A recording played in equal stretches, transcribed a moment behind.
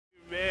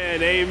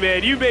Amen,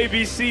 amen. You may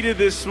be seated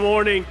this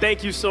morning.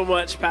 Thank you so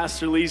much,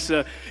 Pastor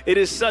Lisa. It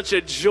is such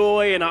a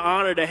joy and an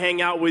honor to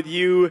hang out with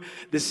you,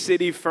 the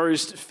City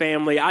First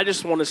family. I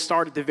just want to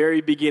start at the very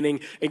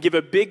beginning and give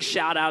a big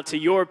shout out to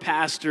your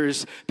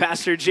pastors,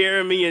 Pastor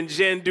Jeremy and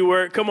Jen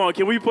Dewart. Come on,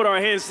 can we put our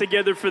hands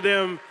together for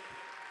them?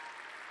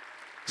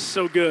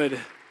 So good.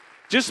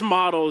 Just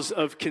models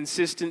of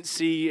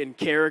consistency and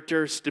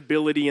character,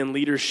 stability and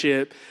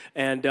leadership.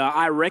 And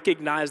I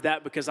recognize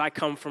that because I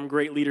come from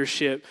great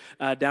leadership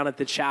down at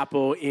the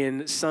chapel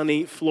in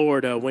sunny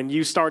Florida. When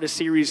you start a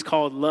series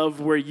called Love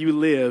Where You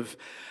Live,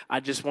 I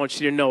just want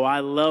you to know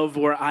I love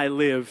where I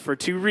live for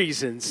two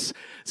reasons.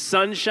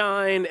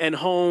 Sunshine and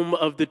home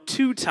of the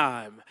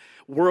two-time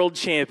world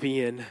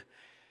champion.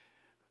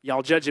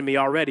 Y'all judging me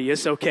already.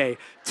 It's okay.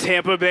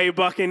 Tampa Bay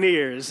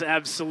Buccaneers.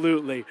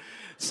 Absolutely.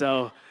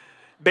 So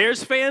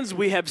Bears fans,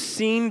 we have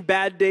seen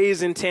bad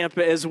days in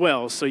Tampa as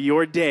well, so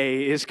your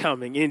day is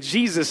coming. In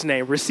Jesus'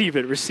 name, receive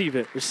it, receive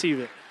it, receive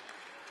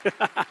it.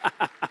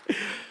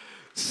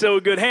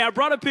 So good. Hey, I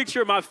brought a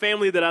picture of my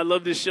family that I'd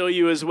love to show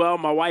you as well.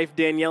 My wife,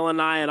 Danielle,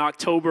 and I in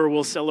October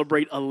will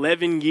celebrate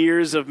 11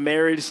 years of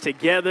marriage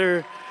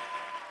together.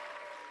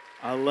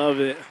 I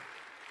love it.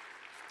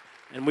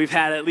 And we've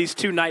had at least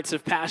 2 nights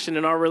of passion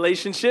in our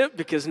relationship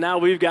because now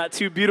we've got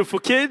 2 beautiful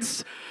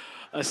kids.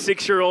 A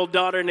 6-year-old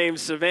daughter named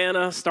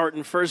Savannah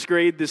starting first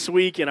grade this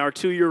week, and our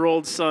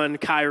 2-year-old son,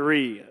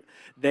 Kyrie.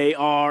 They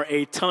are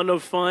a ton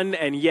of fun,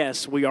 and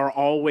yes, we are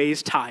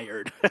always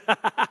tired.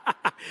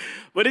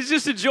 But it's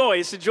just a joy.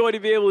 It's a joy to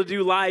be able to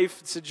do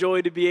life. It's a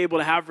joy to be able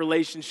to have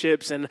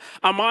relationships, and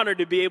I'm honored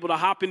to be able to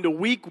hop into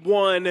week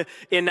 1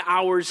 in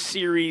our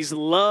series,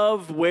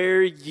 Love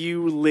Where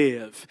You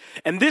Live.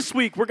 And this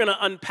week, we're going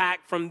to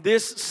unpack from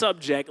this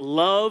subject,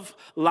 love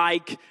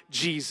like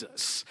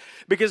Jesus.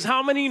 Because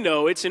how many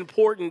know it's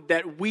important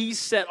that we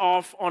set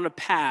off on a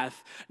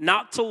path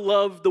not to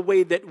love the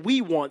way that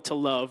we want to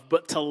love,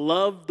 but to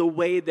love the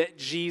way that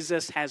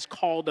Jesus has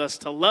called us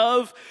to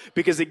love,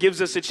 because it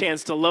gives us a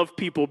chance to love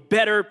people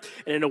better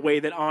and in a way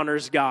that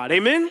honors God.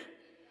 Amen?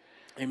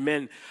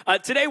 Amen.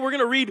 Today we're going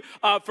to read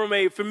from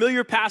a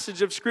familiar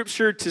passage of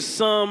Scripture to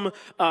some,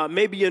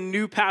 maybe a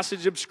new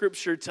passage of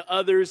Scripture to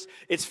others.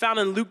 It's found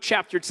in Luke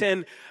chapter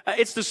 10.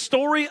 It's the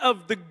story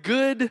of the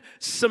Good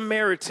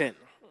Samaritan.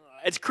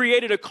 It's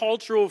created a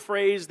cultural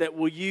phrase that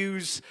we'll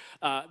use,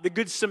 the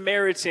Good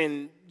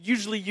Samaritan,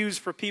 usually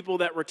used for people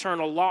that return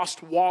a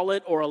lost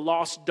wallet or a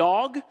lost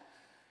dog,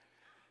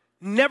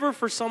 never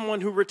for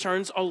someone who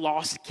returns a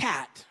lost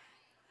cat.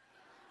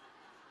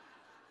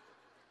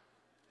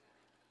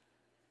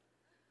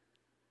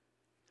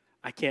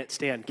 I can't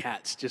stand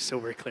cats, just so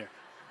we're clear.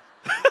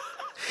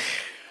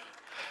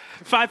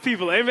 5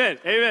 people, amen,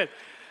 amen.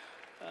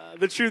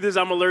 The truth is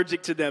I'm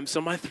allergic to them,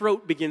 so my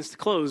throat begins to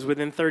close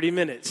within 30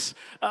 minutes.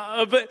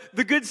 But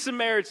the Good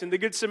Samaritan,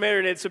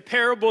 it's a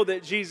parable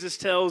that Jesus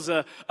tells,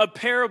 a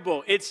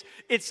parable. It's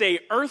a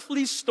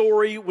earthly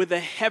story with a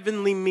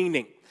heavenly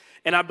meaning.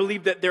 And I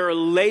believe that there are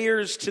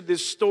layers to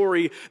this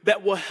story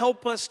that will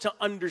help us to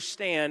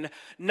understand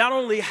not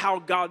only how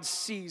God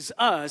sees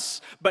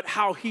us, but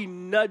how he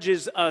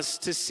nudges us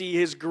to see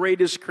his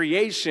greatest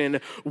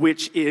creation,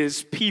 which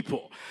is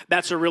people.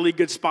 That's a really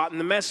good spot in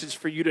the message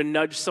for you to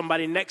nudge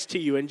somebody next to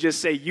you and just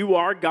say, you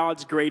are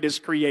God's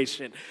greatest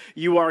creation.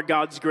 You are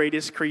God's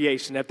greatest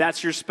creation. If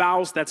that's your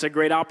spouse, that's a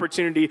great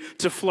opportunity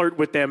to flirt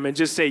with them and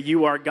just say,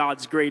 you are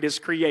God's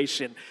greatest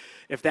creation.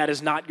 If that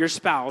is not your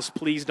spouse,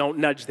 please don't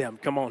nudge them.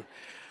 Come on.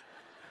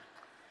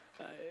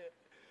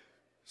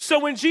 So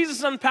when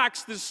Jesus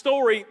unpacks this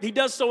story, he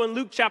does so in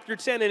Luke chapter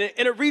 10, and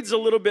it reads a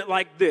little bit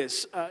like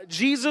this.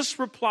 Jesus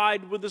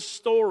replied with a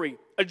story.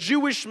 A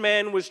Jewish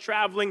man was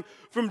traveling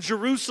from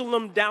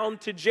Jerusalem down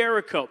to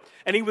Jericho,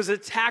 and he was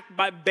attacked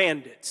by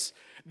bandits.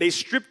 They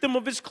stripped him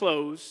of his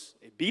clothes,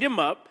 they beat him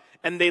up,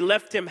 and they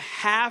left him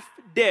half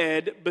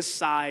dead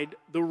beside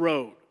the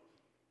road.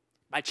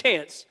 By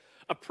chance,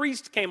 a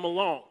priest came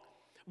along.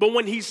 But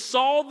when he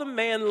saw the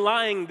man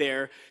lying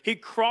there, he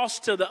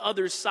crossed to the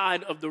other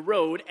side of the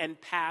road and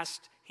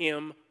passed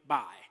him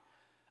by.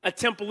 A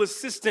temple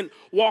assistant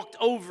walked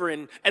over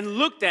and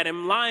looked at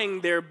him lying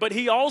there, but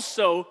he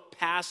also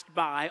passed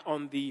by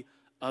on the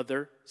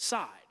other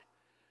side.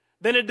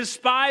 Then a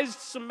despised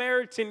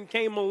Samaritan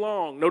came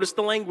along. Notice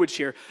the language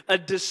here. A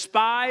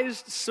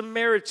despised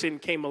Samaritan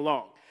came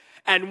along.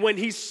 And when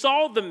he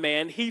saw the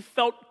man, he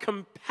felt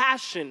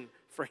compassion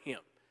for him.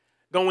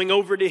 Going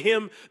over to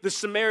him, the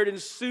Samaritan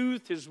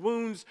soothed his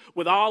wounds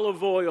with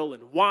olive oil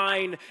and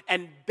wine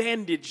and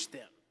bandaged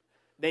them.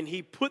 Then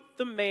he put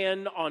the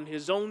man on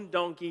his own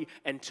donkey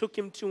and took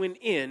him to an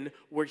inn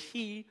where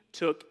he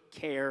took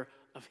care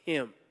of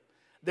him.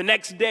 The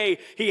next day,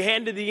 he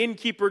handed the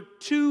innkeeper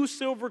 2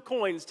 silver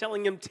coins,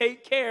 telling him,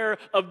 take care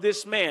of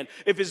this man.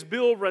 If his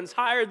bill runs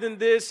higher than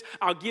this,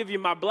 I'll give you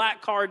my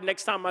black card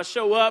next time I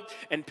show up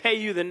and pay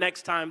you the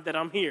next time that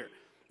I'm here.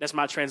 That's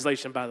my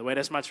translation, by the way.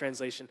 That's my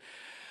translation.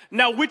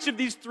 Now, which of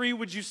these 3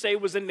 would you say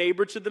was a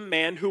neighbor to the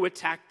man who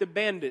attacked the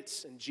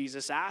bandits? And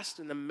Jesus asked,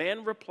 and the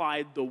man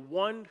replied, the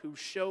one who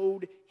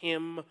showed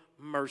him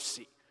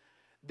mercy.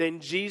 Then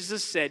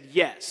Jesus said,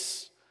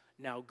 yes,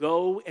 now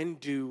go and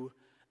do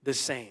the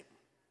same.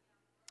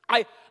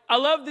 I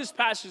love this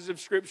passage of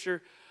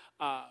Scripture.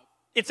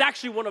 It's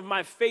actually one of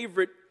my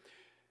favorite.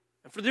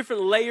 And for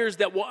different layers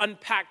that we'll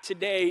unpack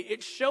today,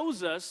 it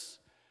shows us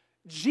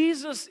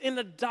Jesus in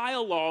a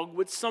dialogue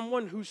with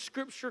someone who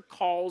Scripture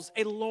calls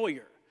a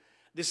lawyer.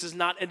 This is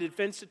not a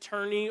defense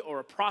attorney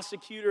or a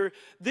prosecutor.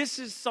 This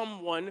is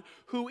someone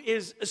who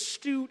is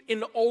astute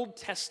in Old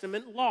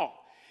Testament law.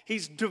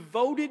 He's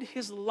devoted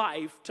his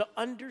life to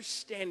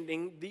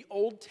understanding the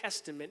Old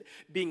Testament,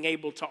 being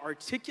able to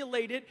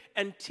articulate it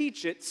and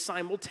teach it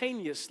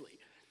simultaneously.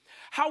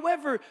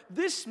 However,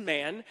 this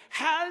man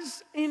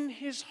has in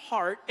his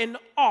heart an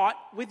ought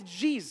with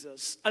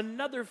Jesus,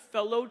 another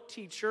fellow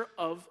teacher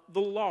of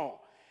the law.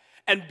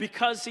 And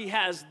because he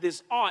has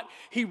this ought,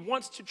 he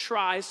wants to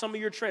try, some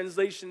of your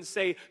translations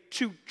say,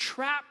 to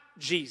trap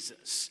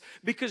Jesus.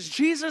 Because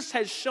Jesus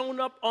has shown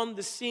up on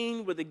the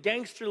scene with a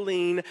gangster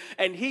lean,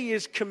 and he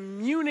is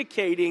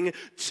communicating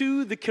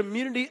to the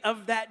community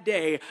of that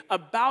day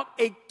about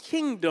a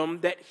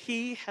kingdom that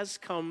he has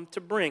come to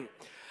bring.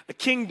 A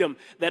kingdom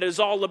that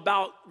is all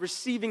about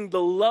receiving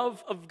the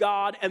love of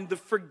God and the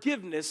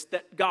forgiveness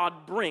that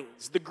God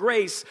brings, the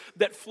grace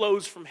that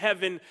flows from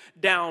heaven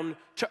down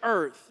to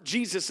earth.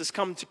 Jesus has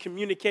come to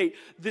communicate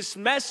this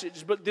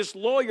message, but this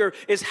lawyer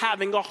is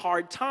having a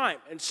hard time.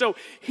 And so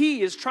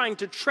he is trying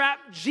to trap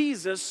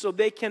Jesus so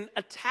they can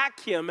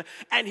attack him.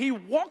 And he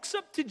walks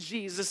up to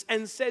Jesus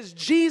and says,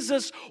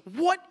 Jesus,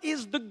 what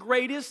is the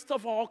greatest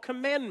of all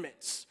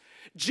commandments?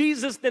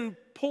 Jesus then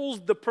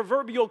pulls the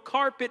proverbial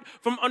carpet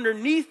from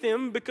underneath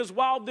him, because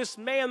while this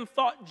man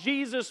thought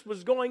Jesus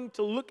was going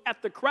to look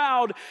at the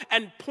crowd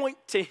and point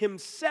to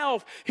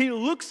himself, he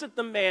looks at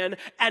the man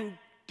and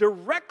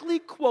directly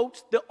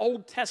quotes the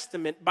Old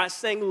Testament by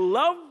saying,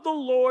 love the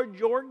Lord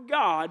your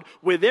God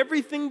with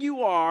everything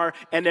you are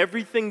and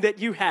everything that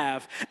you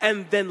have,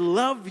 and then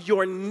love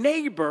your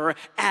neighbor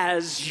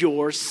as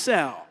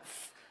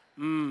yourself.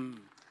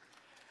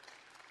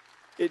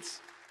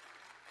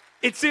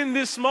 It's in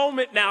this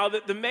moment now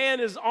that the man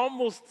is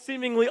almost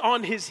seemingly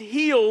on his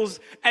heels,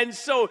 and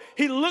so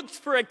he looks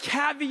for a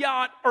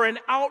caveat or an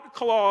out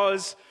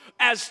clause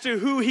as to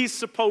who he's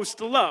supposed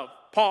to love.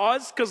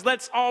 Pause, because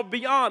let's all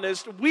be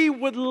honest, we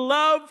would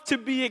love to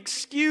be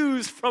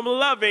excused from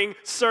loving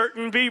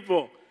certain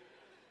people.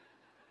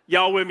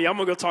 Y'all with me? I'm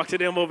going to go talk to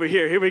them over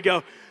here. Here we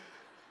go.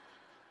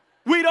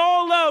 We'd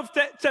all love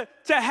to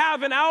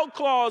have an out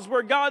clause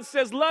where God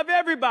says, love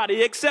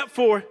everybody except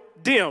for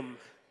them.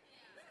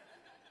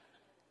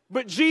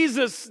 But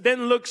Jesus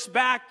then looks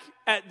back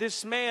at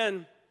this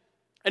man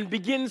and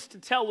begins to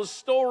tell a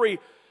story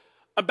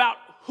about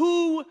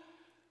who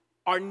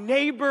our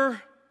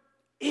neighbor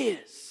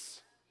is.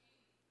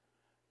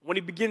 When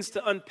he begins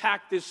to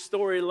unpack this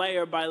story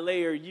layer by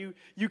layer, you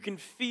can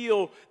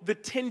feel the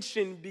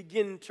tension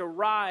begin to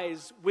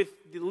rise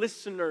with the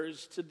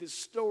listeners to this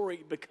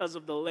story because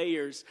of the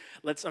layers.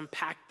 Let's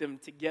unpack them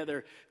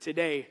together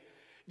today.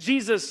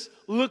 Jesus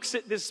looks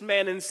at this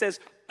man and says,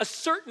 a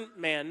certain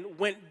man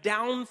went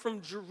down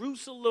from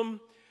Jerusalem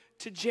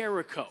to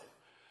Jericho.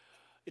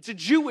 It's a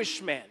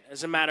Jewish man,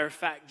 as a matter of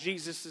fact.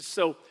 Jesus is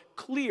so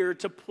clear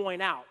to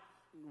point out.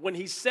 When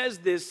he says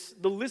this,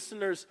 the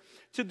listeners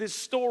to this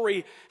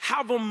story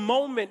have a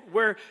moment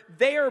where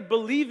they are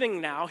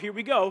believing now, here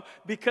we go,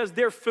 because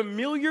they're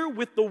familiar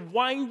with the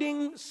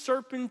winding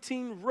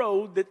serpentine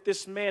road that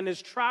this man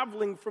is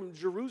traveling from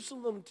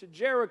Jerusalem to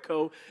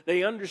Jericho.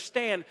 They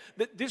understand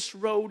that this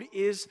road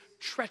is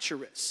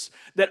treacherous,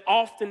 that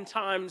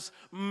oftentimes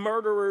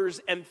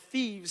murderers and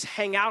thieves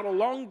hang out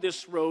along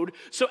this road.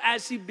 So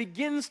as he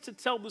begins to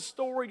tell the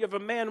story of a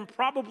man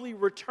probably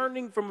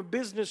returning from a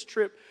business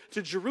trip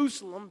to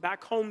Jerusalem,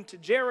 back home to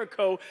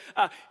Jericho,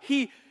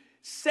 he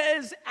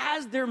says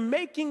as they're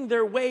making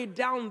their way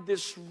down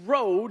this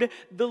road,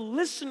 the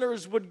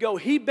listeners would go,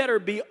 he better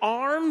be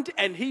armed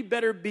and he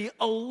better be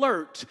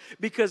alert,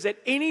 because at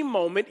any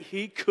moment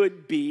he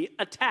could be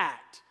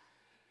attacked.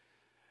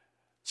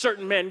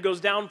 Certain man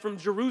goes down from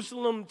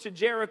Jerusalem to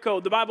Jericho.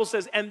 The Bible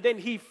says, and then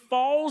he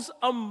falls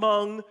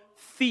among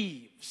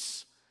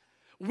thieves,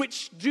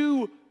 which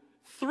do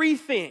three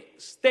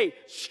things. They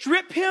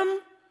strip him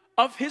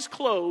of his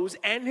clothes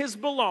and his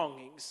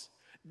belongings,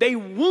 they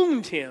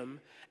wound him,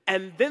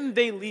 and then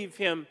they leave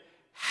him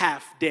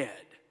half dead.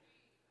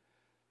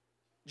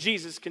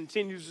 Jesus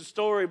continues the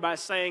story by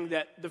saying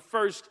that the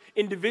first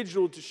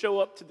individual to show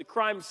up to the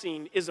crime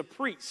scene is a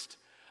priest.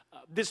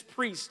 This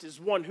priest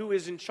is one who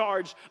is in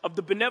charge of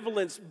the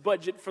benevolence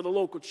budget for the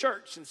local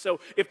church. And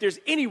so if there's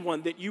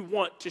anyone that you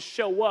want to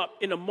show up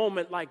in a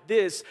moment like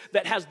this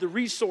that has the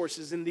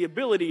resources and the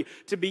ability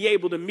to be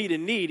able to meet a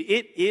need,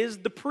 it is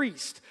the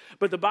priest.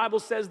 But the Bible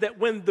says that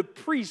when the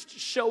priest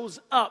shows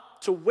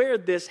up to where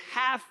this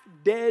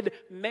half-dead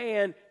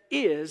man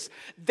is,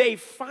 they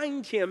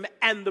find him,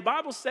 and the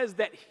Bible says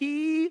that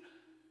he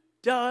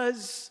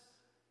does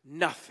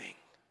nothing.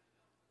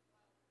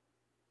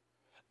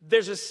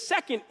 There's a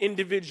second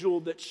individual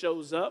that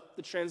shows up.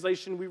 The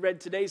translation we read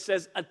today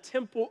says a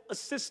temple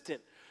assistant.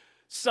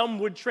 Some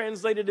would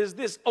translate it as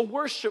this: a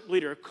worship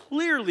leader.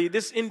 Clearly,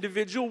 this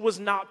individual was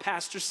not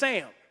Pastor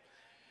Sam.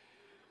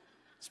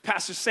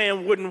 Pastor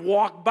Sam wouldn't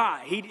walk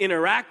by. He'd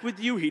interact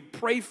with you. He'd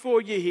pray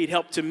for you. He'd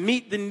help to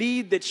meet the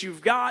need that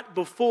you've got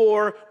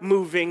before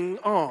moving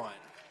on.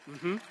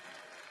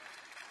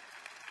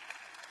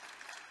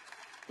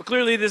 But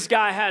clearly, this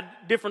guy had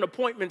different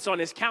appointments on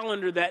his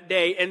calendar that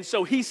day, and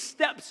so he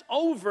steps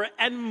over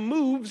and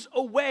moves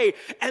away.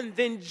 And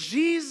then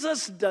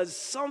Jesus does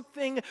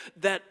something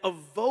that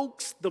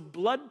evokes the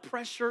blood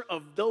pressure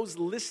of those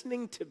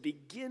listening to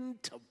begin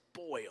to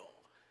boil.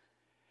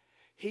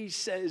 He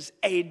says,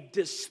 a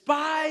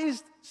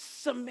despised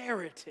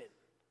Samaritan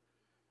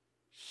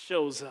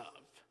shows up.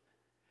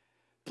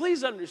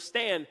 Please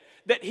understand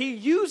that he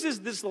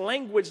uses this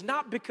language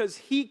not because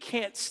he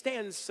can't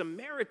stand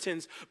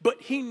Samaritans,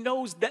 but he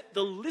knows that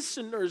the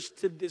listeners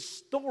to this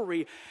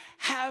story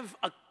have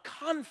a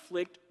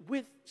conflict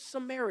with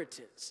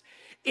Samaritans.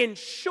 In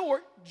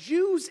short,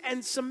 Jews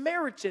and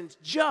Samaritans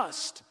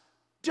just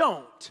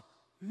don't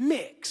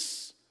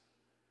mix.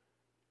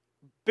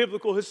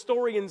 Biblical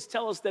historians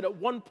tell us that at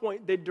one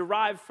point they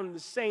derived from the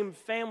same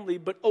family,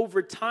 but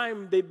over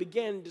time they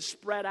began to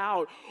spread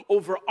out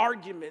over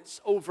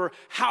arguments over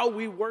how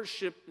we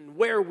worship and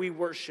where we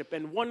worship.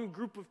 And one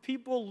group of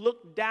people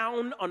looked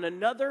down on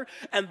another,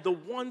 and the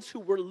ones who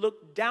were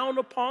looked down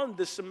upon,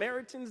 the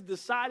Samaritans,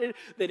 decided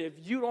that if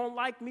you don't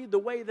like me the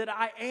way that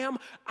I am,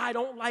 I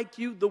don't like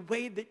you the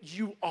way that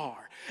you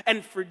are.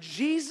 And for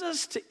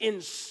Jesus to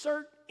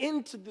insert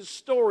into the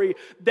story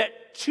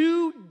that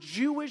two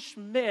Jewish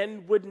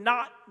men would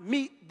not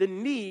meet the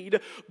need,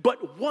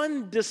 but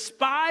one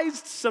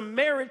despised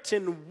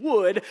Samaritan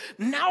would,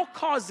 now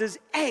causes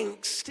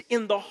angst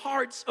in the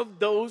hearts of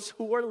those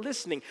who are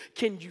listening.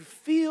 Can you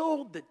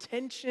feel the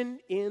tension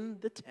in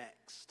the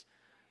text?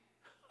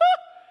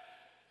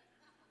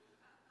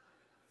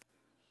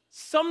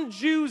 Some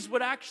Jews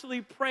would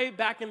actually pray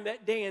back in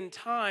that day and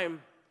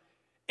time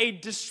a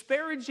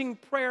disparaging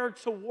prayer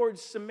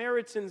towards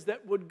Samaritans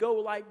that would go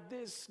like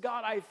this: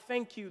 God, I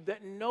thank you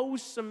that no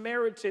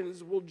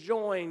Samaritans will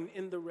join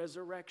in the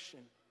resurrection.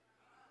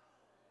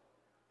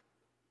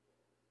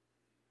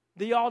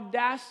 The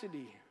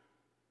audacity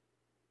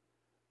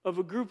of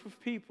a group of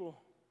people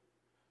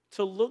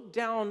to look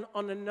down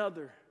on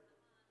another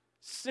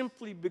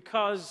simply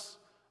because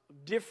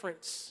of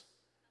difference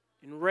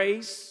in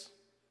race,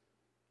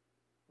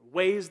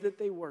 ways that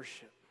they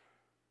worship.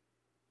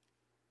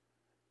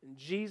 And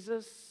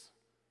Jesus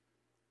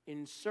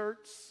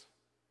inserts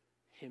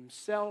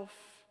himself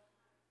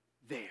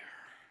there.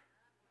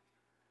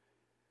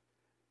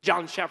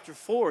 John chapter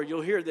 4, you'll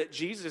hear that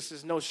Jesus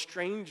is no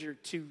stranger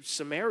to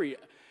Samaria.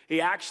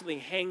 He actually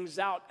hangs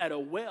out at a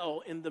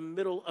well in the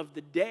middle of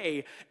the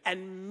day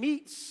and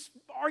meets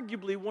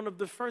arguably one of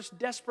the first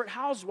desperate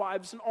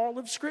housewives in all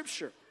of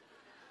Scripture.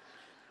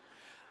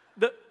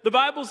 The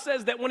Bible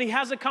says that when he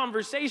has a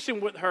conversation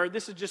with her,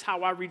 this is just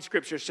how I read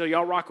Scripture, so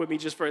y'all rock with me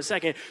just for a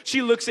second.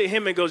 She looks at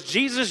him and goes,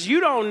 Jesus,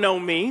 you don't know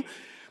me.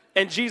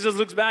 And Jesus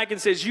looks back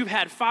and says, you've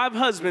had 5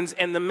 husbands,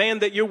 and the man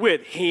that you're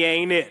with, he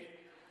ain't it.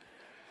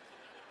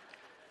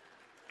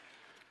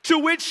 To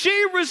which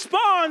she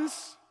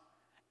responds,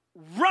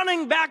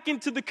 running back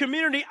into the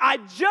community, I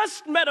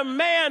just met a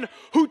man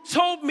who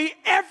told me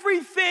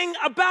everything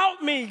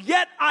about me,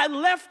 yet I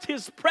left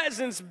his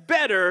presence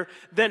better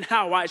than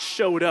how I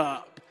showed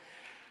up.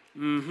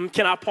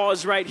 Can I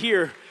pause right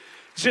here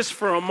just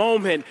for a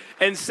moment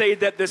and say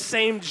that the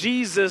same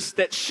Jesus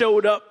that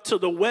showed up to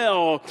the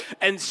well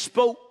and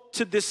spoke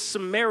to this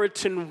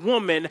Samaritan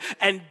woman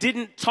and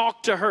didn't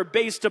talk to her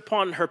based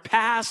upon her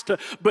past,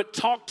 but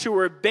talked to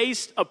her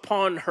based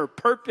upon her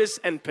purpose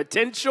and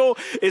potential,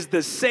 is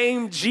the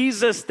same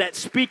Jesus that's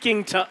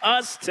speaking to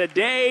us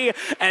today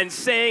and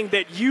saying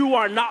that you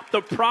are not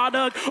the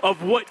product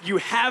of what you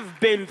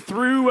have been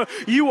through.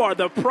 You are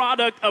the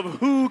product of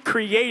who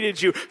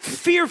created you,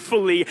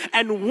 fearfully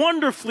and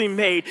wonderfully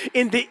made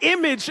in the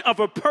image of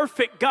a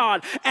perfect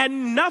God,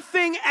 and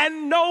nothing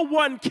and no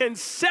one can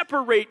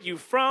separate you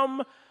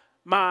from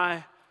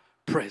my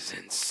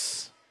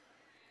presence.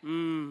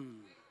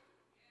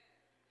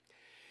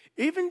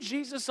 Even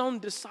Jesus' own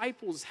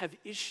disciples have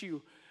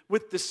issue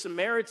with the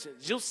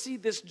Samaritans. You'll see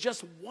this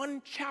just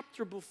one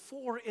chapter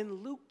before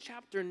in Luke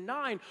chapter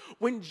 9,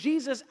 when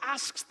Jesus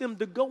asks them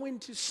to go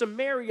into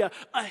Samaria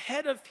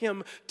ahead of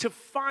him to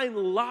find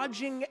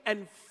lodging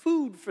and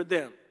food for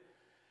them.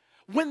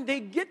 When they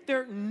get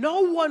there,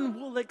 no one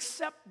will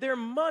accept their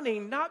money,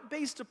 not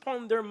based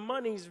upon their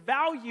money's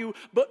value,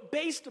 but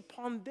based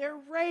upon their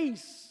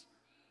race.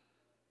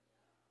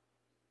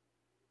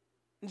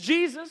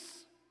 Jesus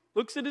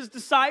looks at his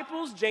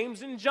disciples,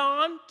 James and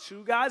John,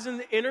 2 guys in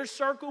the inner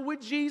circle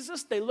with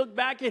Jesus. They look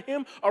back at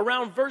him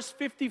around verse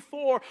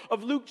 54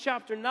 of Luke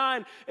chapter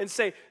 9 and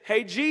say,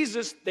 hey,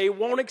 Jesus, they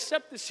won't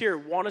accept this here.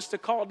 Want us to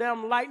call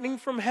down lightning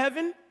from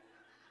heaven?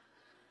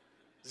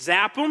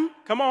 Zap them?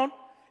 Come on.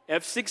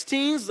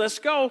 F-16s, let's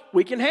go.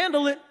 We can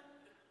handle it.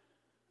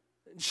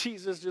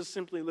 Jesus just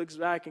simply looks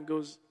back and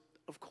goes,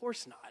 of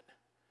course not.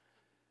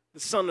 The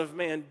Son of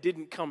Man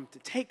didn't come to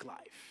take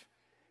life.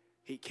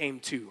 he came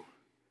to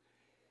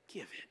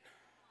give it.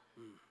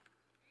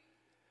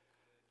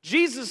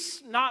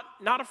 Jesus not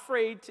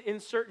afraid to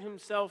insert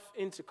himself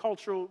into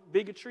cultural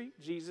bigotry.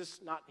 Jesus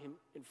not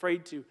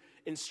afraid to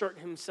insert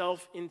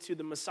himself into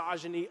the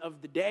misogyny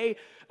of the day.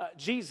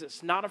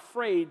 Jesus not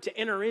afraid to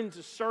enter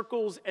into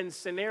circles and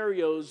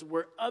scenarios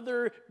where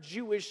other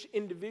Jewish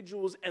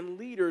individuals and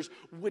leaders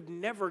would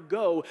never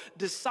go,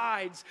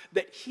 decides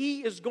that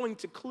he is going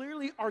to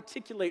clearly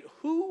articulate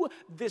who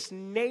this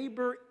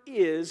neighbor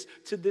is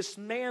to this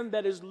man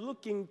that is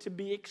looking to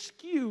be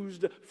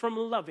excused from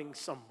loving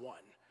someone.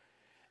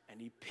 And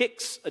he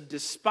picks a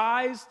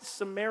despised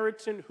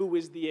Samaritan who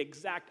is the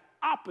exact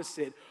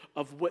opposite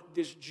of what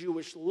this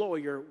Jewish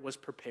lawyer was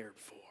prepared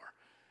for.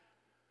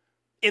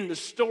 In the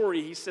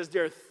story, he says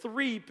there are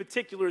three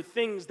particular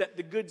things that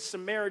the Good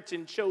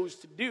Samaritan chose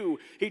to do.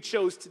 He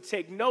chose to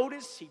take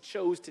notice, he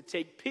chose to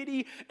take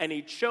pity, and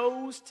he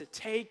chose to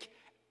take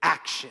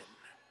action.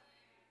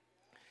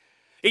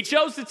 He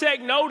chose to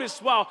take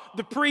notice while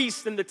the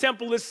priest and the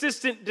temple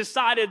assistant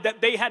decided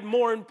that they had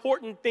more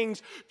important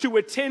things to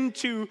attend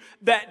to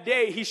that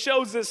day. He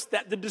shows us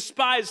that the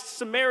despised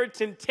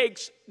Samaritan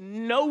takes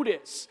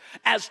notice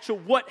as to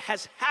what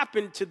has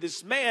happened to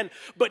this man,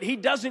 but he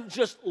doesn't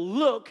just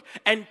look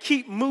and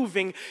keep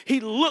moving.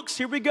 He looks,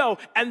 here we go,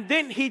 and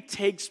then he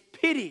takes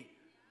pity.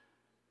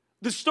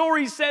 The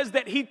story says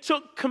that he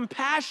took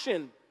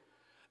compassion.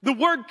 The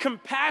word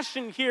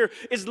compassion here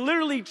is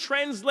literally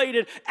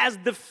translated as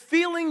the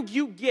feeling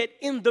you get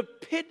in the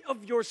pit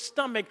of your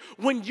stomach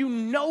when you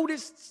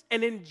notice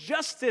an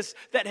injustice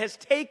that has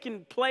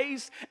taken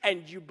place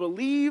and you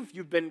believe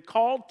you've been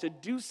called to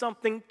do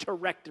something to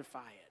rectify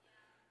it.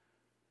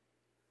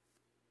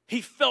 He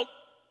felt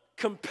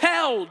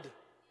compelled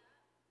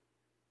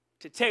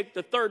to take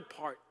the third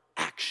part,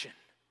 action.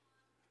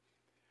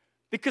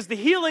 Because the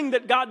healing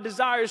that God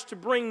desires to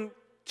bring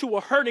to a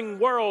hurting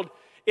world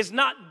is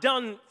not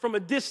done from a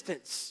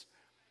distance.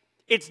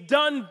 It's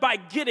done by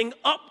getting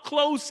up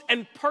close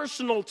and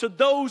personal to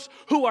those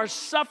who are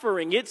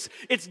suffering. It's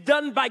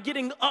done by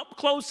getting up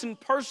close and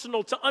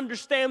personal to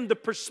understand the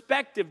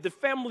perspective, the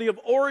family of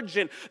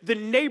origin, the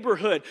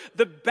neighborhood,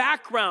 the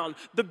background,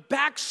 the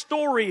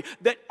backstory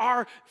that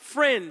our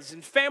friends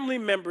and family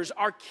members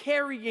are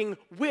carrying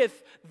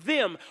with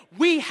them.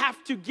 We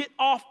have to get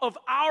off of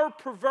our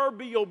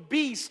proverbial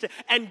beast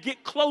and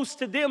get close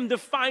to them to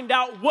find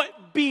out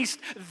what beast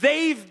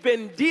they've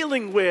been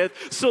dealing with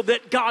so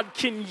that God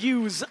can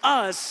use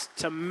us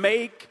to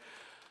make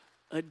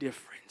a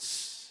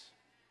difference.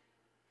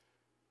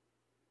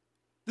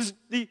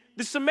 The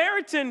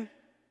Samaritan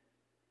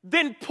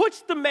then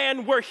puts the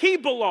man where he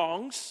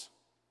belongs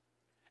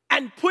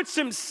and puts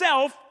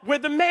himself where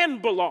the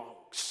man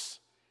belongs.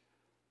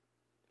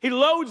 He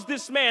loads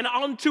this man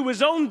onto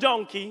his own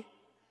donkey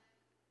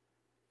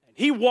and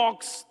he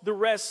walks the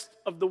rest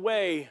of the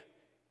way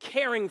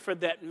caring for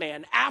that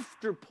man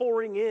after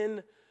pouring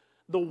in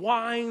the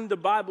wine, the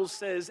Bible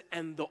says,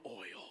 and the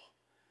oil.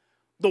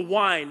 The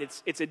wine,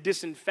 it's a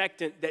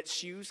disinfectant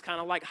that's used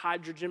kind of like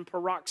hydrogen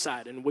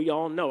peroxide. And we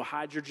all know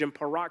hydrogen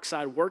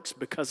peroxide works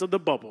because of the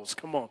bubbles.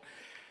 Come on.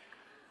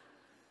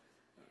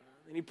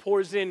 And he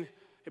pours in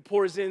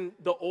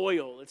the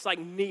oil. It's like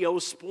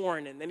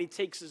Neosporin. And then he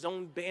takes his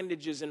own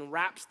bandages and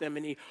wraps them.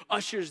 And he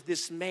ushers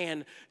this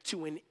man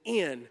to an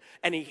inn.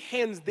 And he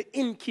hands the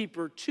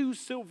innkeeper 2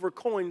 silver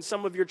coins.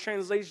 Some of your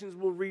translations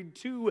will read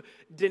 2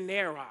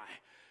 denarii.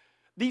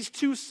 These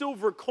 2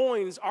 silver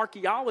coins,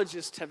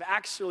 archaeologists have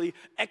actually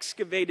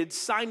excavated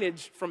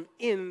signage from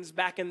inns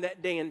back in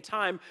that day and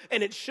time,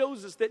 and it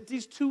shows us that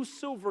these 2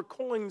 silver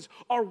coins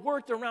are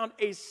worth around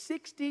a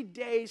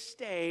 60-day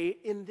stay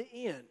in the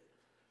inn.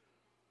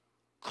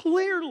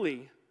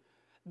 Clearly,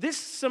 this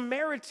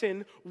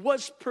Samaritan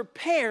was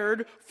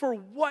prepared for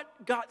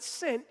what God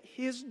sent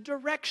his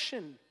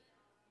direction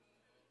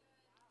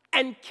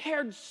and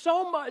cared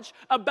so much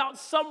about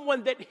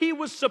someone that he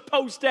was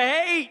supposed to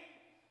hate.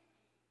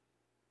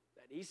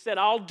 He said,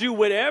 I'll do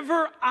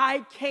whatever I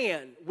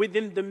can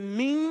within the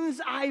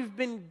means I've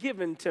been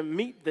given to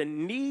meet the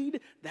need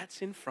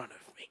that's in front of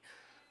me.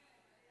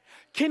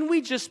 Can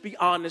we just be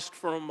honest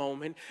for a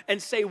moment and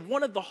say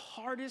one of the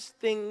hardest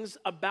things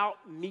about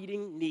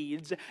meeting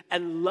needs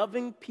and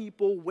loving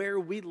people where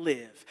we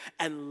live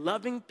and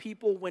loving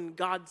people when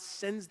God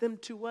sends them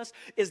to us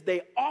is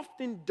they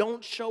often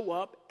don't show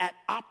up at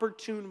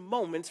opportune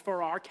moments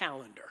for our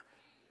calendar.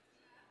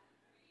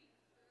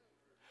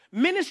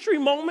 Ministry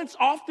moments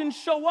often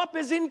show up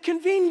as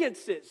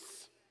inconveniences.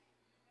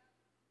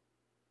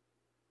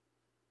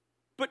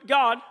 But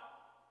God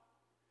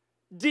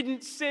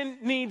didn't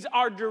send needs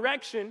our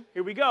direction,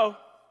 here we go,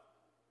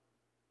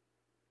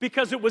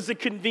 because it was a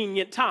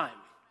convenient time.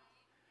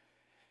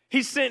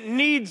 He sent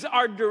needs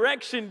our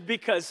direction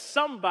because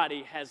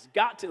somebody has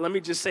got to, let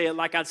me just say it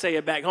like I'd say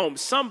it back home,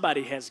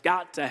 somebody has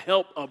got to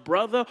help a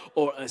brother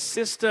or a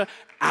sister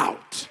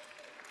out.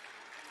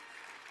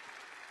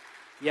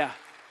 Yeah.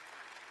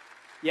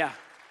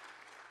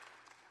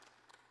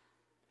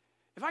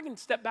 If I can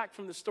step back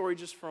from the story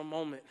just for a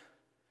moment.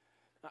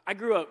 I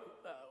grew up,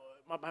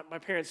 my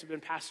parents have been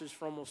pastors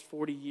for almost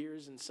 40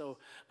 years, and so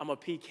I'm a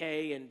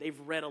PK, and they've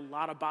read a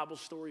lot of Bible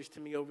stories to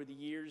me over the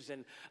years.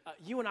 And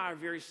you and I are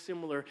very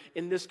similar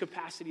in this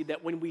capacity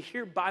that when we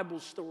hear Bible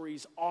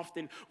stories,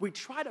 often we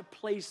try to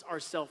place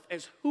ourselves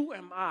as who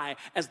am I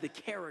as the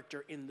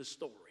character in the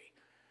story.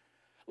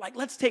 Like,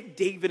 let's take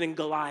David and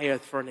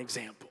Goliath for an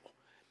example.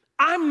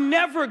 I'm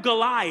never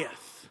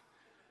Goliath.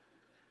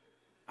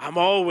 I'm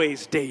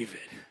always David.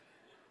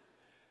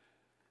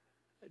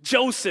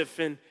 Joseph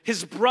and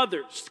his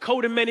brothers,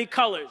 coat of many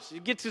colors. He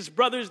gets his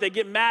brothers, they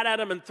get mad at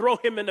him and throw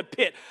him in a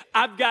pit.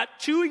 I've got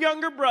 2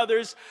 younger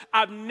brothers.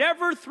 I've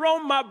never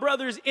thrown my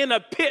brothers in a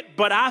pit,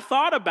 but I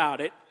thought about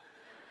it.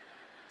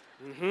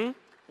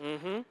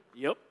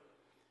 Yep.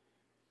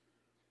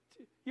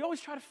 You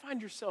always try to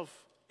find yourself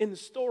in the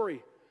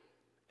story.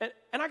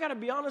 And I got to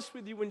be honest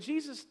with you, when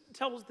Jesus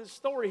tells this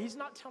story, he's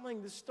not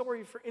telling this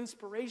story for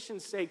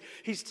inspiration's sake.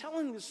 He's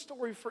telling this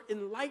story for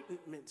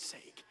enlightenment's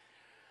sake.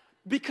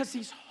 Because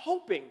he's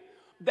hoping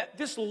that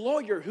this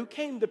lawyer who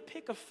came to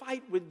pick a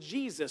fight with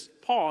Jesus,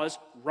 pause,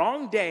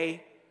 wrong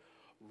day,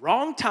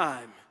 wrong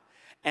time,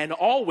 and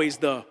always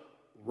the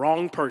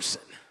wrong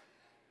person.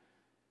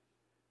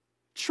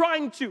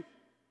 Trying to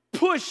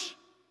push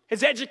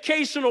his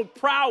educational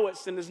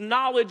prowess and his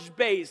knowledge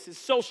base, his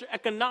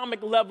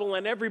socioeconomic level,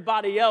 and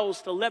everybody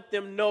else to let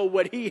them know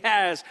what he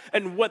has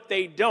and what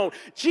they don't.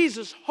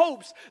 Jesus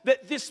hopes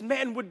that this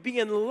man would be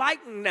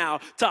enlightened now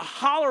to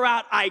holler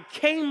out, I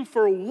came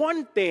for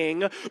one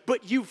thing,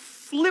 but you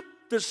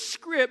flipped the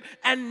script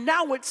and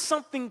now it's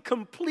something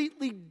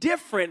completely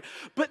different.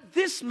 But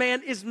this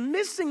man is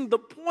missing the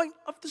point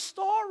of the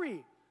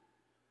story.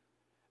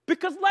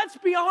 Because let's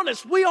be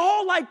honest, we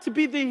all like to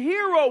be the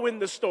hero in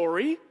the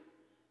story.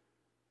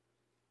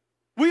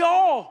 We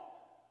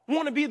all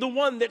want to be the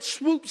one that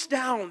swoops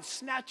down,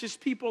 snatches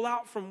people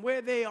out from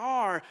where they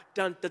are.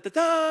 Dun, da, da,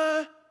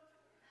 da.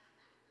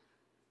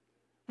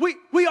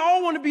 We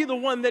all want to be the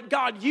one that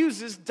God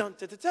uses. Dun,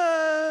 da, da,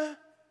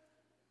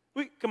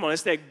 da. Come on,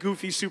 it's that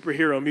goofy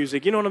superhero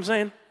music. You know what I'm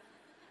saying?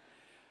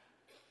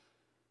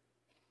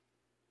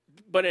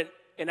 But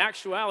in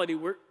actuality,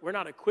 we're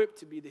not equipped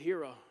to be the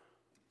hero.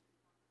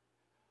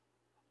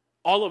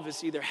 All of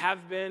us either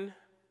have been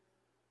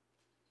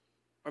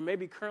or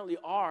maybe currently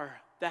are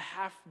the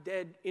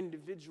half-dead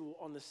individual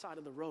on the side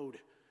of the road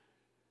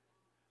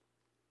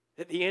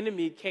that the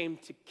enemy came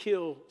to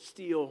kill,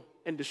 steal,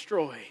 and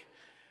destroy.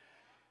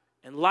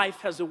 And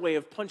life has a way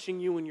of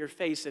punching you in your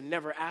face and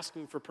never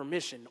asking for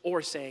permission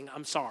or saying,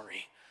 I'm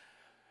sorry.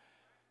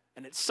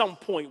 And at some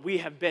point, we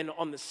have been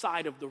on the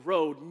side of the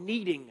road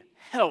needing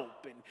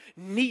help and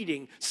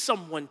needing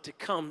someone to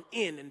come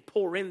in and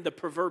pour in the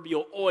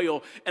proverbial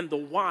oil and the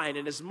wine.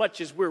 And as much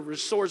as we're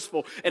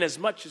resourceful and as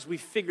much as we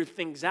figure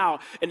things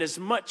out and as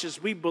much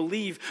as we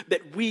believe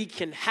that we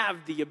can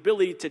have the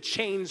ability to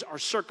change our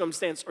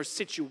circumstance or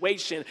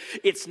situation,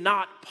 it's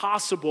not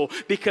possible,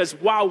 because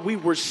while we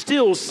were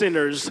still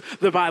sinners,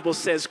 the Bible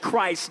says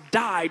Christ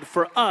died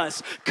for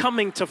us,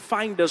 coming to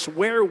find us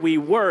where we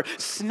were,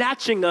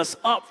 snatching us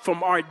up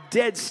from our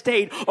dead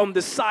state on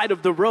the side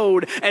of the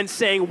road and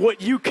saying,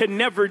 what you could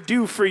never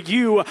do for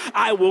you,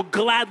 I will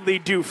gladly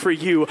do for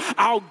you.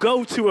 I'll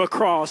go to a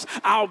cross.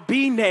 I'll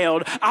be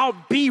nailed. I'll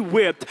be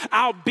whipped.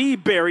 I'll be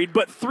buried.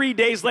 But 3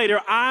 days later,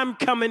 I'm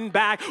coming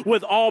back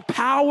with all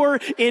power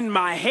in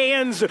my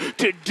hands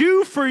to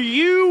do for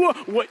you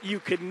what you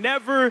could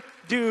never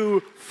do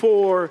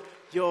for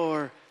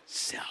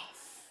yourself.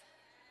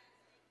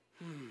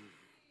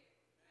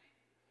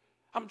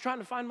 I'm trying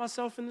to find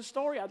myself in the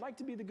story. I'd like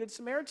to be the Good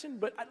Samaritan,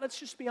 but let's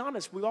just be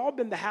honest. We've all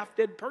been the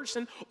half-dead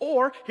person,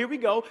 or, here we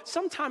go,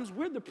 sometimes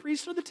we're the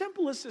priest or the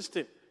temple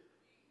assistant.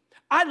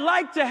 I'd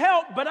like to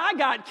help, but I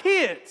got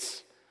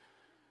kids.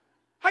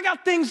 I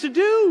got things to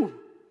do.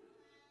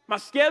 My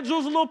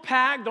schedule's a little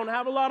packed. Don't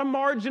have a lot of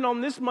margin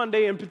on this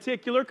Monday in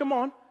particular. Come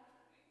on.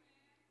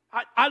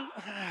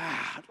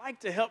 I'd like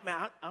to help,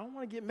 man. I don't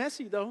want to get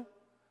messy, though.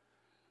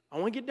 I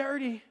want to get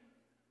dirty.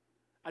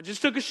 I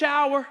just took a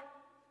shower.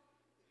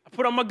 I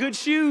put on my good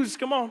shoes.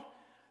 Come on.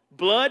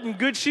 Blood and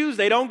good shoes,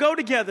 they don't go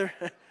together.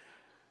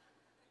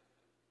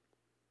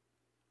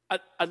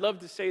 I'd love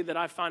to say that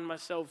I find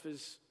myself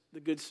as the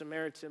Good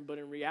Samaritan, but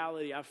in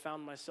reality, I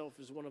found myself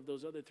as one of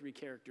those other 3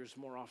 characters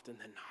more often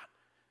than not.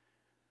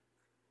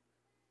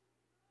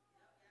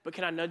 But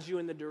can I nudge you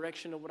in the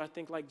direction of what I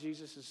think like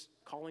Jesus is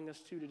calling us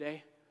to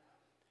today?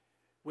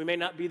 We may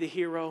not be the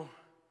hero.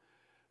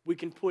 We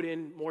can put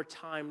in more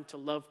time to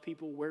love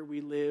people where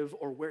we live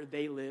or where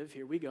they live.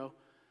 Here we go.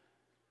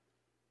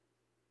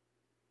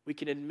 We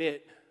can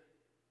admit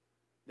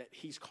that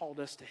he's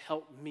called us to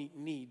help meet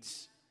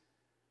needs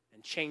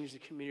and change the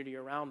community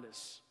around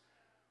us.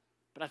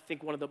 But I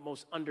think one of the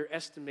most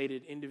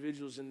underestimated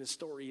individuals in this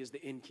story is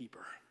the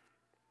innkeeper.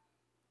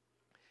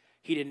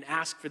 He didn't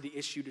ask for the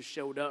issue to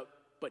show up,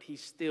 but he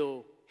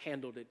still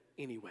handled it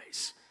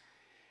anyways.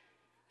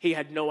 He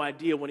had no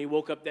idea when he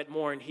woke up that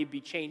morning he'd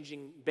be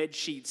changing bed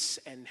sheets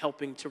and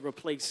helping to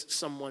replace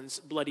someone's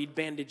bloodied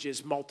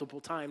bandages multiple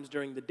times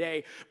during the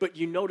day. But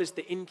you notice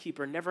the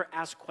innkeeper never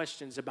asked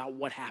questions about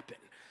what happened.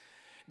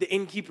 The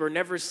innkeeper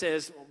never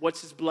says, what's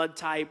his blood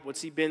type?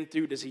 What's he been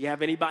through? Does he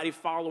have anybody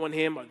following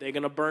him? Are they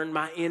going to burn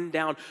my inn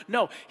down?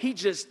 No, he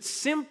just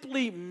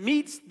simply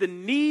meets the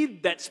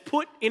need that's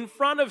put in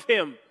front of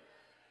him.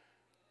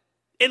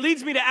 It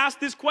leads me to ask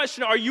this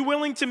question. Are you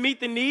willing to meet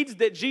the needs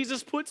that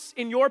Jesus puts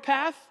in your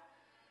path?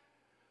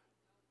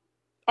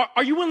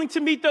 Are you willing to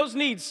meet those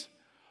needs?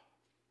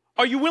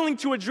 Are you willing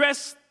to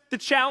address the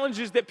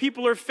challenges that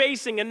people are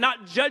facing and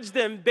not judge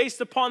them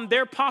based upon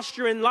their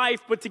posture in life,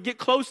 but to get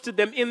close to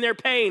them in their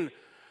pain?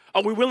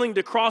 Are we willing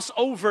to cross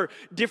over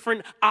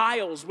different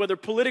aisles, whether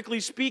politically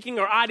speaking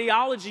or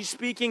ideology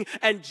speaking,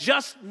 and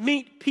just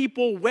meet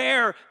people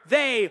where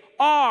they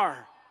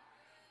are?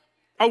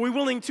 Are we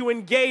willing to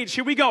engage?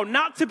 Here we go.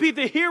 Not to be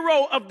the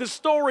hero of the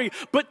story,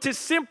 but to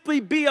simply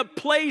be a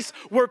place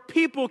where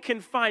people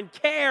can find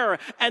care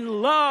and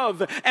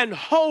love and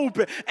hope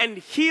and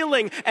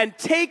healing and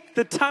take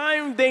the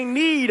time they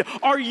need.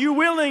 Are you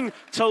willing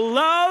to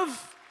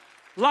love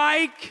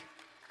like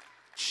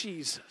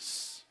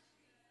Jesus?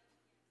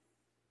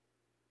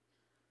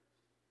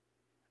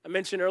 I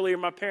mentioned earlier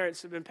my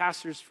parents have been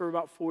pastors for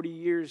about 40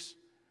 years.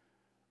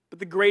 But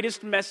the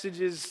greatest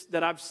messages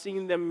that I've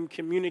seen them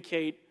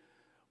communicate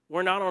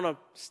were not on a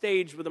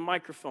stage with a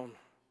microphone.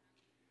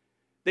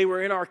 They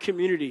were in our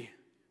community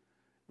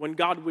when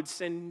God would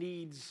send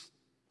needs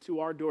to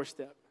our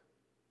doorstep.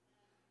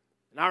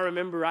 And I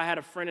remember I had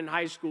a friend in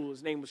high school.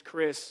 His name was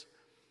Chris.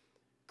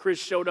 Chris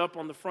showed up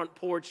on the front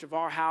porch of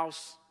our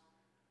house.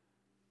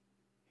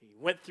 He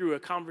went through a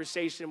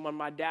conversation with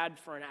my dad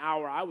for an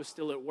hour. I was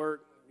still at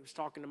work. He was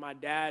talking to my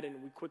dad, and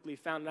we quickly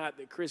found out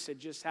that Chris had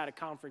just had a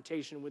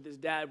confrontation with his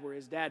dad where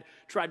his dad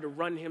tried to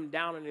run him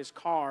down in his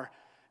car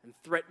and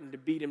threatened to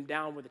beat him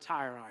down with a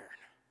tire iron.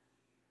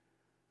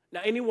 Now,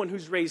 anyone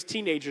who's raised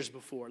teenagers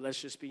before,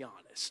 let's just be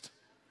honest.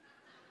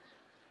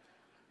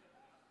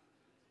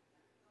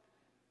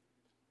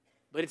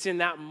 But it's in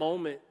that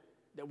moment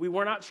that we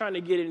were not trying to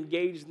get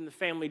engaged in the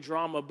family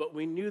drama, but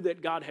we knew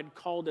that God had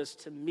called us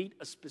to meet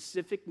a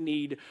specific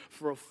need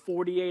for a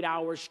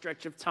 48-hour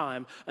stretch of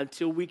time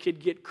until we could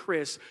get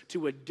Chris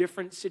to a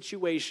different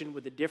situation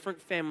with a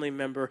different family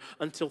member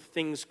until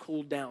things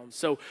cooled down.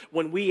 So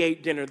when we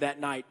ate dinner that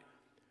night,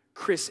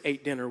 Chris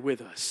ate dinner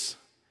with us.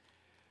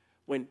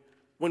 When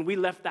we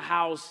left the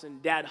house and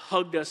Dad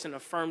hugged us and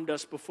affirmed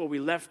us before we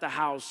left the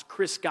house,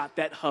 Chris got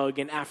that hug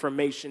and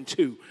affirmation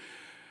too.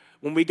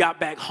 When we got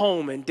back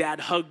home and Dad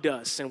hugged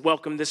us and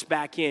welcomed us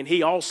back in,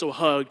 he also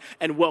hugged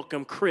and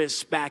welcomed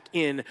Chris back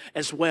in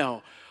as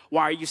well.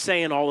 Why are you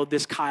saying all of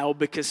this, Kyle?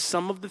 Because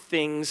some of the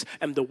things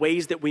and the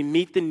ways that we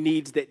meet the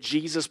needs that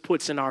Jesus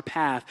puts in our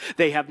path,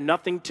 they have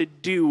nothing to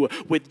do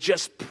with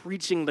just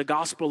preaching the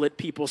gospel at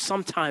people.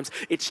 Sometimes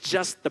it's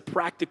just the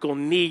practical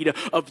need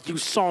of you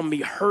saw me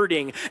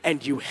hurting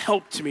and you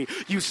helped me.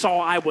 You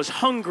saw I was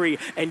hungry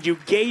and you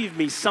gave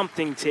me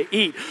something to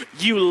eat.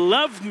 You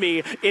loved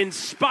me in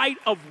spite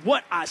of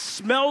what I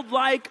smelled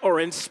like or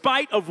in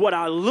spite of what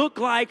I looked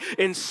like,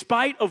 in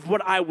spite of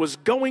what I was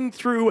going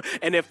through.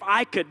 And if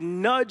I could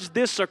nudge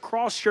this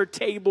across your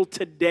table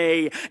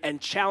today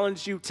and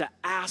challenge you to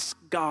ask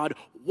God,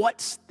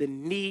 what's the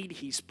need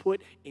He's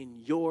put in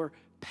your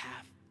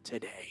path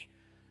today?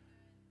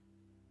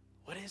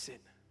 What is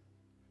it?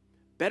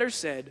 Better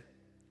said,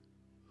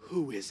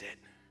 who is it?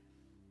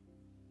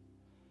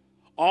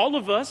 All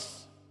of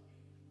us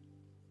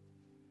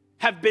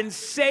have been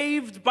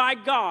saved by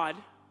God,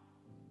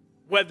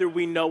 whether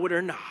we know it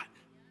or not.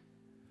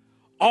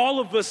 All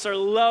of us are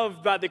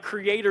loved by the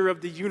Creator of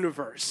the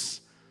universe.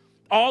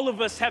 All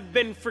of us have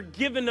been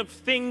forgiven of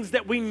things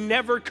that we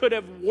never could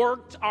have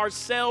worked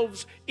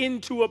ourselves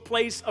into a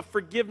place of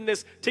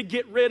forgiveness to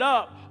get rid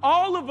of.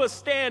 All of us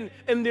stand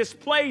in this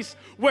place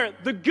where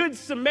the Good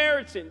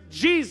Samaritan,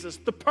 Jesus,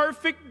 the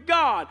perfect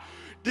God,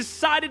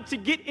 decided to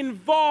get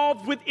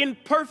involved with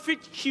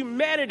imperfect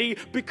humanity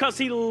because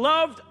He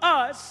loved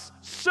us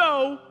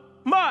so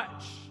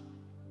much.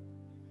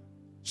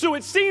 So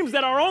it seems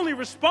that our only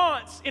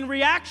response in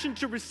reaction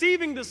to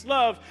receiving this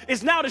love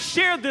is now to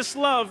share this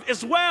love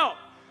as well.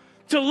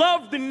 To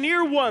love the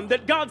near one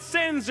that God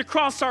sends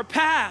across our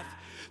path.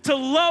 To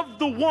love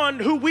the one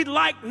who we'd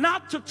like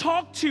not to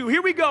talk to.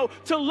 Here we go.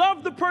 To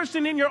love the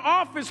person in your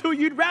office who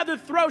you'd rather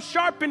throw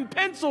sharpened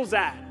pencils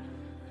at.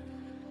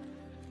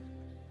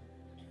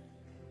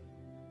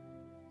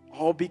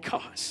 All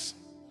because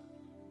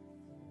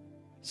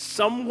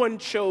someone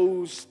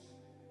chose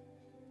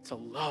to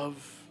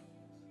love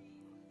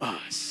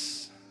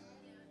us.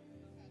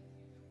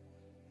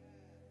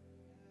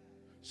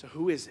 So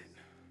who is it?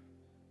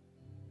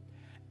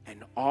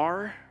 And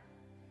are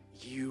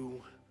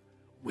you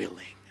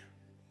willing?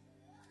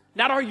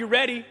 Not are you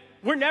ready?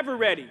 We're never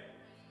ready.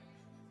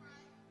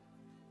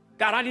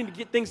 God, I need to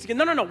get things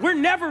together. No. We're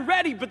never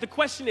ready. But the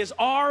question is,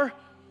 are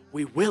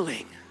we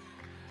willing?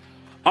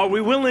 Are we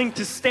willing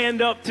to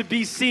stand up, to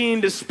be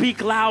seen, to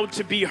speak loud,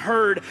 to be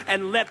heard,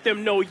 and let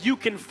them know you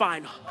can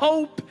find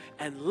hope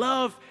and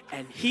love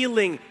and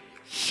healing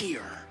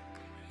here?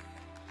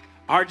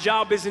 Our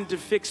job isn't to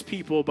fix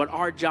people, but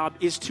our job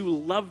is to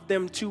love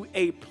them to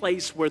a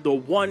place where the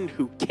one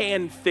who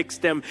can fix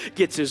them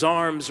gets his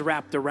arms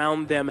wrapped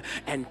around them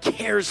and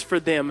cares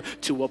for them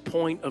to a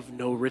point of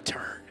no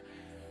return.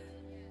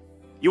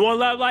 You want to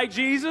love like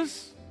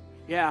Jesus?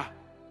 Yeah,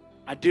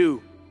 I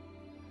do.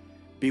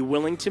 Be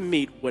willing to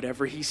meet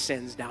whatever he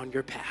sends down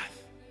your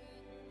path.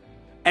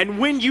 And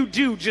when you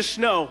do, just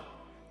know,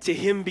 to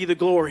him be the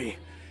glory,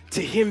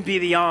 to him be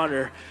the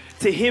honor,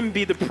 to him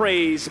be the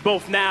praise,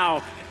 both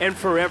now and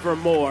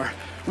forevermore.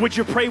 Would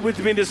you pray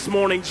with me this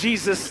morning?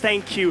 Jesus,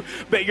 thank you,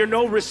 but you're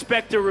no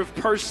respecter of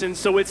persons,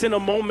 so it's in a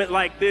moment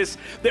like this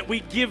that we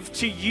give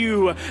to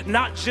you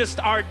not just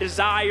our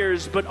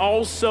desires, but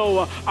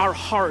also our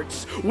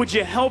hearts. Would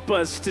you help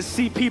us to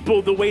see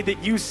people the way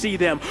that you see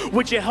them?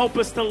 Would you help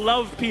us to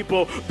love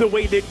people the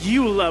way that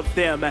you love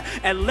them?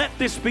 And let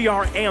this be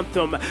our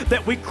anthem,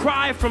 that we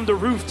cry from the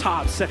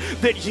rooftops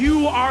that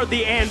you are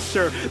the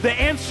answer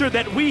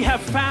that we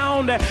have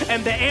found,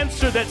 and the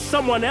answer that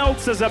someone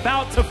else is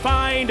about to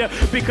find,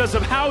 because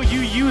of how you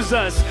use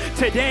us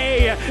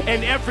today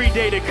and every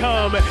day to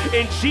come.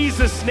 In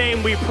Jesus'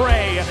 name we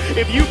pray.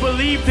 If you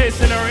believe this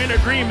and are in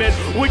agreement,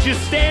 would you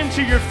stand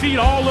to your feet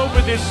all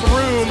over this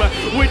room?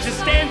 Would you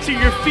stand to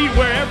your feet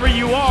wherever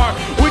you are?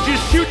 Would you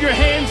shoot your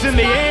hands in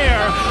the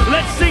air?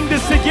 Let's sing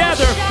this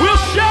together. We'll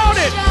shout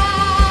it.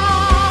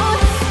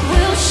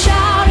 We'll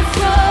shout it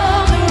from